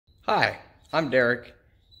Hi, I'm Derek,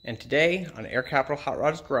 and today on Air Capital Hot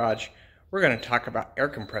Rods Garage, we're going to talk about air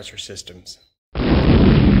compressor systems.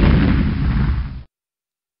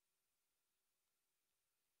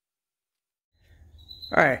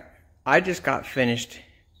 Alright, I just got finished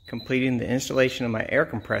completing the installation of my air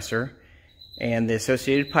compressor and the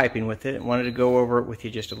associated piping with it. I wanted to go over it with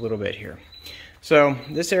you just a little bit here. So,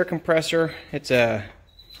 this air compressor, it's a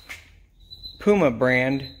Puma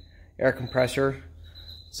brand air compressor.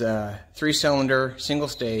 It's a 3-cylinder, single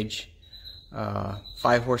stage, 5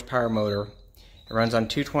 horsepower motor. It runs on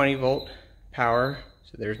 220 volt power.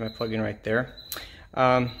 So there's my plug-in right there.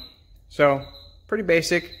 So pretty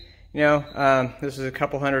basic, you know. This is a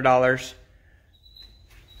couple $100.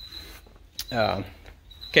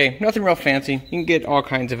 Okay, nothing real fancy. You can get all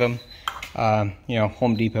kinds of them, you know,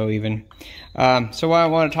 Home Depot even. So what I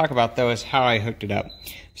want to talk about though is how I hooked it up.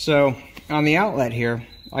 So on the outlet here,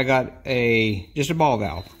 I got just a ball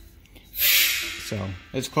valve. So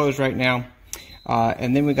it's closed right now.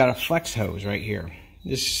 And then we got a flex hose right here.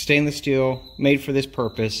 This is stainless steel, made for this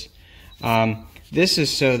purpose. This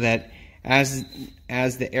is so that as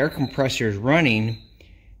the air compressor is running,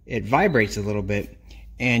 it vibrates a little bit,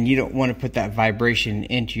 and you don't want to put that vibration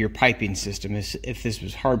into your piping system. If this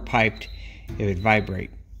was hard piped, it would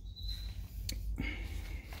vibrate.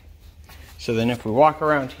 So then if we walk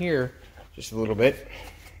around here just a little bit,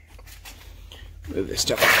 move this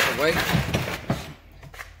stuff out of the way.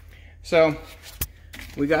 So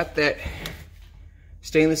we got that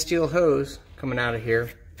stainless steel hose coming out of here,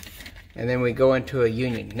 and then we go into a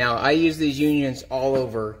union. Now I use these unions all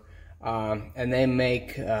over, and they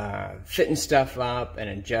make fitting stuff up and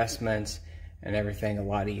adjustments and everything a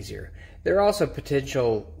lot easier. They're also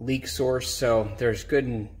potential leak source, so there's good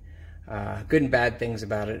and bad things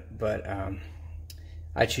about it, but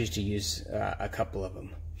I choose to use a couple of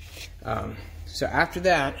them. So after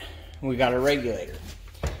that, we got a regulator.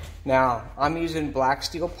 Now I'm using black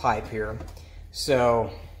steel pipe here, so,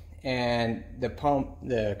 and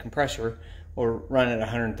the compressor will run at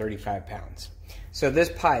 135 pounds. So this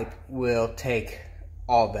pipe will take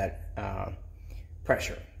all that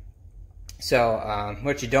pressure. So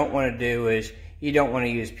what you don't want to do is you don't want to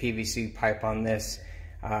use PVC pipe on this.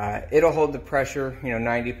 It'll hold the pressure, you know,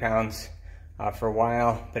 90 pounds for a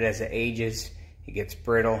while, but as it ages, it gets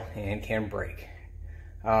brittle and can break.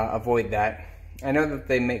 Avoid that. I know that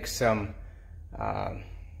they make some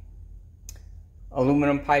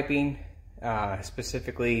aluminum piping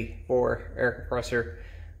specifically for air compressor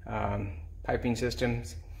piping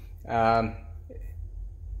systems. You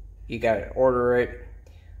gotta order it.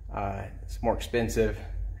 It's more expensive,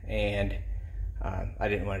 and I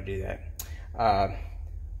didn't want to do that.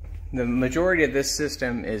 The majority of this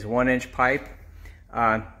system is 1-inch pipe.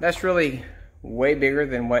 That's really way bigger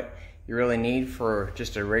than what you really need for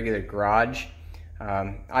just a regular garage.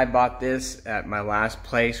 I bought this at my last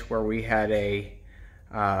place where we had a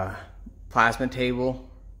plasma table,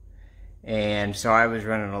 and so I was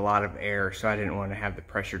running a lot of air, so I didn't want to have the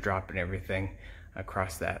pressure drop and everything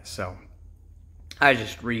across that, so I was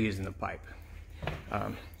just reusing the pipe.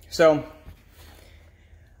 So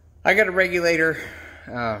I got a regulator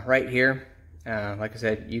right here. Like I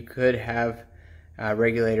said, you could have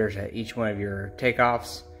regulators at each one of your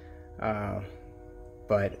takeoffs,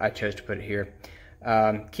 but I chose to put it here.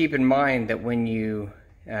 Keep in mind that when you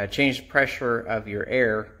change the pressure of your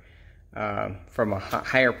air from a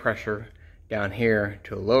higher pressure down here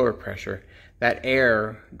to a lower pressure, that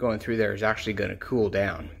air going through there is actually going to cool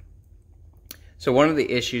down. So one of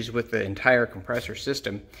the issues with the entire compressor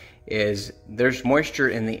system is there's moisture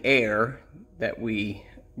in the air that we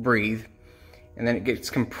breathe, and then it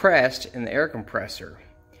gets compressed in the air compressor.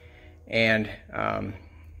 And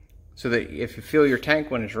so that if you fill your tank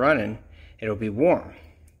when it's running, it'll be warm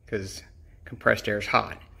because compressed air is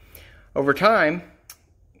hot. Over time,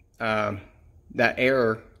 that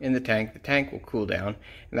air in the tank will cool down,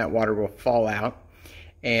 and that water will fall out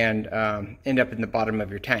and end up in the bottom of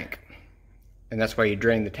your tank. And that's why you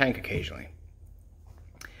drain the tank occasionally.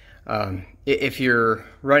 If you're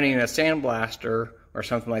running a sandblaster or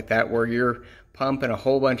something like that, where you're pumping a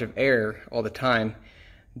whole bunch of air all the time,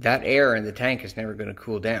 that air in the tank is never going to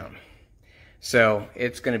cool down. So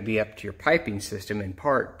it's going to be up to your piping system in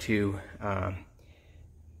part to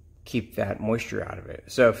keep that moisture out of it.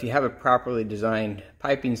 So if you have a properly designed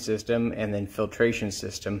piping system and then filtration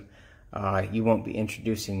system, you won't be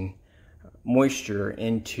introducing moisture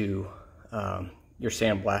into your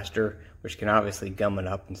sandblaster, which can obviously gum it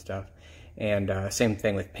up and stuff. And same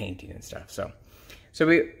thing with painting and stuff. So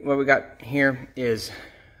what we got here is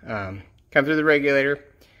come through the regulator,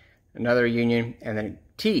 another union, and then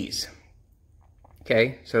T's.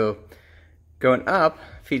 Okay, so going up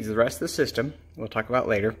feeds the rest of the system, we'll talk about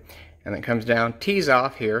later, and then it comes down, tees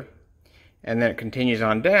off here, and then it continues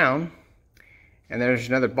on down, and there's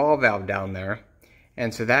another ball valve down there,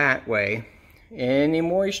 and so that way, any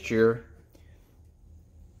moisture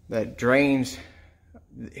that drains,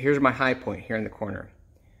 here's my high point here in the corner,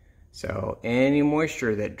 so any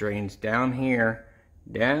moisture that drains down here,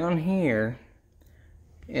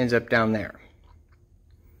 ends up down there.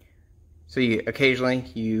 So occasionally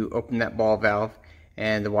you open that ball valve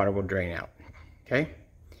and the water will drain out, okay?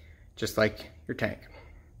 Just like your tank.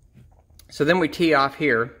 So then we tee off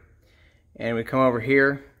here and we come over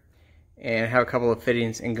here and have a couple of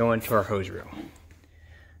fittings and go into our hose reel.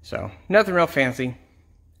 So nothing real fancy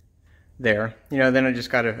there. You know, then I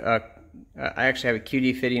just got I actually have a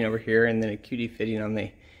QD fitting over here and then a QD fitting on the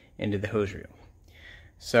end of the hose reel.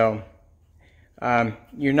 So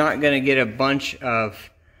you're not going to get a bunch of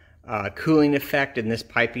cooling effect in this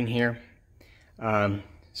piping here.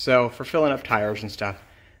 So for filling up tires and stuff,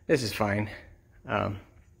 this is fine.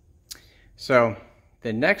 So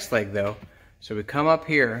the next leg though, so we come up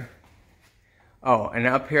here. Oh, and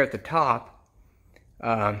up here at the top,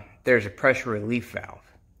 there's a pressure relief valve.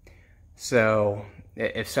 So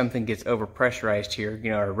if something gets overpressurized here,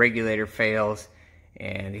 you know, our regulator fails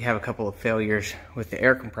and you have a couple of failures with the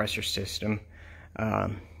air compressor system,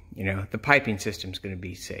 you know, the piping system is going to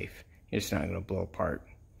be safe. It's not going to blow apart.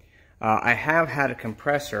 I have had a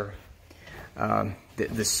compressor,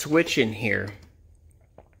 the switch in here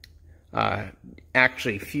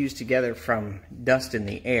actually fused together from dust in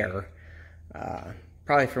the air,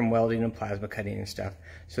 probably from welding and plasma cutting and stuff.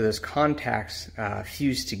 So those contacts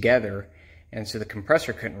fused together, and so the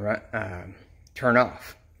compressor couldn't turn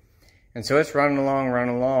off. And so it's running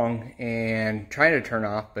along, and trying to turn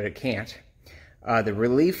off, but it can't. The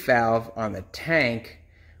relief valve on the tank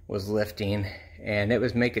was lifting, and it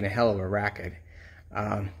was making a hell of a racket.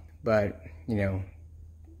 But, you know,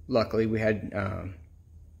 luckily we had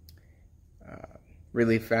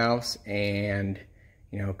relief valves, and,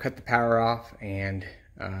 you know, cut the power off and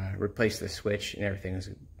replaced the switch, and everything was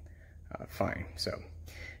fine. So,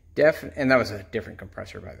 and that was a different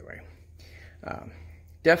compressor, by the way.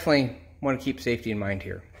 Definitely want to keep safety in mind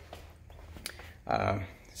here.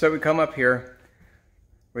 So we come up here,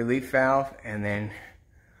 relief valve, and then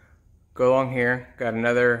go along here, got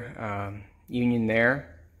another union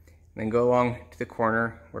there, and then go along to the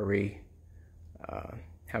corner where we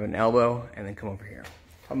have an elbow, and then come over here.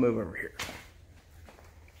 I'll move over here.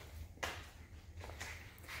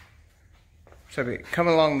 So we come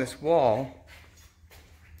along this wall,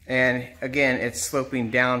 and again, it's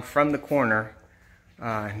sloping down from the corner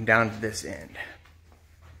down to this end.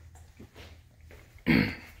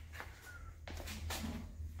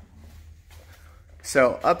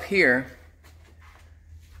 So up here,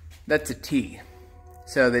 that's a T.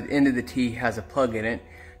 So the end of the T has a plug in it.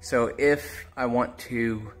 So if I want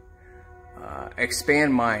to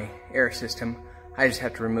expand my air system, I just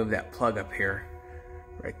have to remove that plug up here,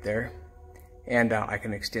 right there, and I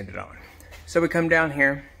can extend it on. So we come down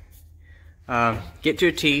here, get to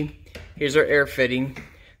a T. Here's our air fitting.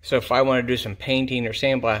 So if I want to do some painting or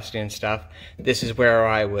sandblasting and stuff, this is where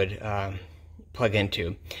I would plug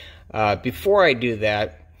into. Before I do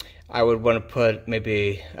that, I would want to put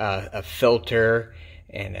maybe a filter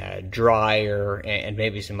and a dryer and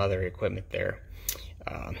maybe some other equipment there.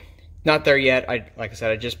 Not there yet. Like I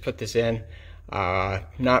said, I just put this in.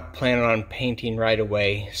 Not planning on painting right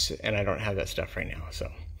away, and I don't have that stuff right now.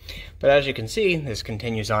 So, but as you can see, this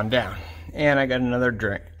continues on down, and I got another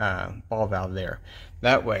ball valve there.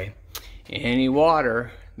 That way, any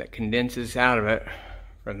water that condenses out of it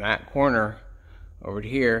from that corner over to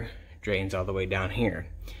here drains all the way down here.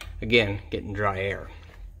 Again, getting dry air.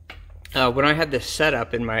 When I had this set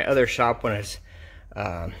up in my other shop when I was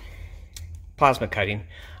plasma cutting,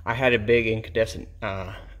 I had a big incandescent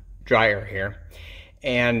dryer here,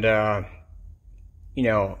 and you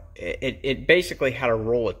know, it basically had a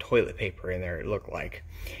roll of toilet paper in there, it looked like.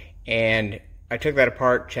 And I took that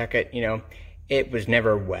apart, check it, you know, it was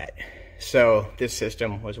never wet. So this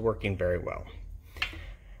system was working very well.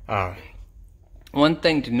 One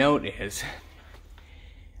thing to note is,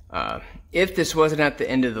 if this wasn't at the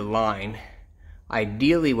end of the line,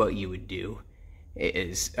 ideally what you would do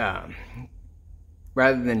is,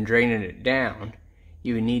 rather than draining it down,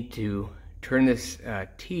 you would need to turn this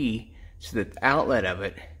T so that the outlet of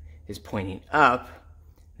it is pointing up,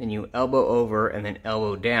 then you elbow over and then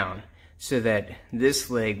elbow down, so that this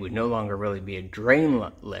leg would no longer really be a drain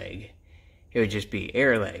leg, it would just be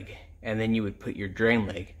air leg, and then you would put your drain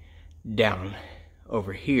leg down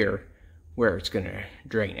over here where it's going to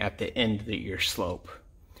drain at the end of your slope.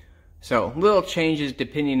 So little changes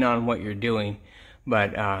depending on what you're doing,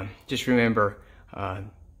 but just remember,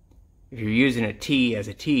 if you're using a T as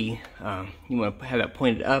a T, you want to have that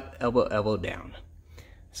pointed up, elbow down.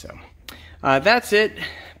 So that's it,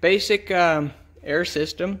 basic air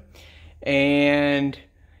system. And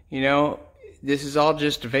you know, this is all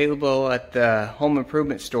just available at the home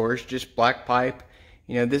improvement stores, just black pipe.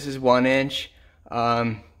 You know, this is 1 inch.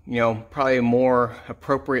 You know, probably a more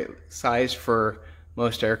appropriate size for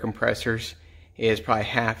most air compressors is probably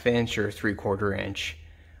 1/2 inch or 3/4 inch.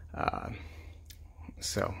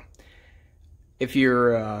 So if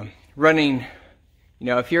you're running, you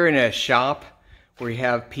know, if you're in a shop where you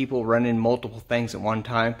have people running multiple things at one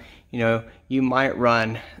time, you know, you might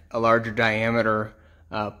run a larger diameter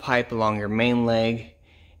pipe along your main leg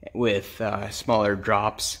with smaller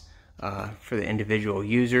drops for the individual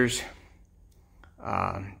users.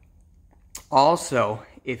 Also,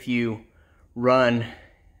 if you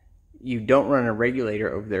don't run a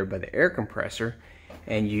regulator over there by the air compressor,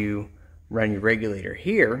 and you run your regulator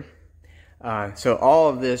here, so all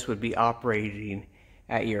of this would be operating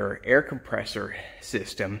at your air compressor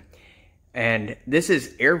system, and this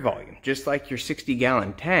is air volume, just like your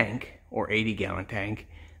 60-gallon tank or 80-gallon tank.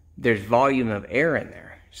 There's volume of air in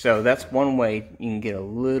there, so that's one way you can get a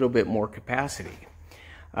little bit more capacity.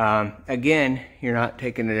 Again, you're not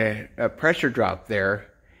taking a pressure drop there,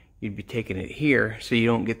 you'd be taking it here, so you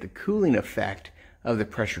don't get the cooling effect of the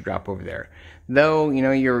pressure drop over there. Though, you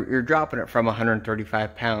know, you're dropping it from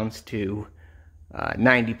 135 pounds to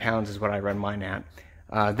 90 pounds is what I run mine at.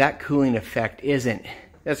 That cooling effect isn't,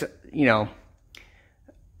 that's, you know,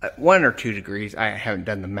 1 or 2 degrees. I haven't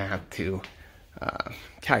done the math to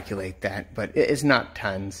calculate that, but it's not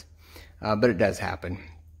tons, but it does happen.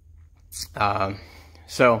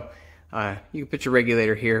 So you can put your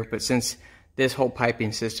regulator here, but since this whole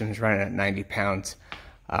piping system is running at 90 pounds,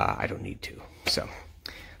 I don't need to. So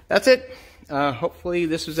that's it. Hopefully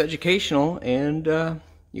this was educational, and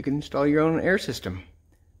you can install your own air system.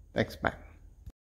 Thanks, bye.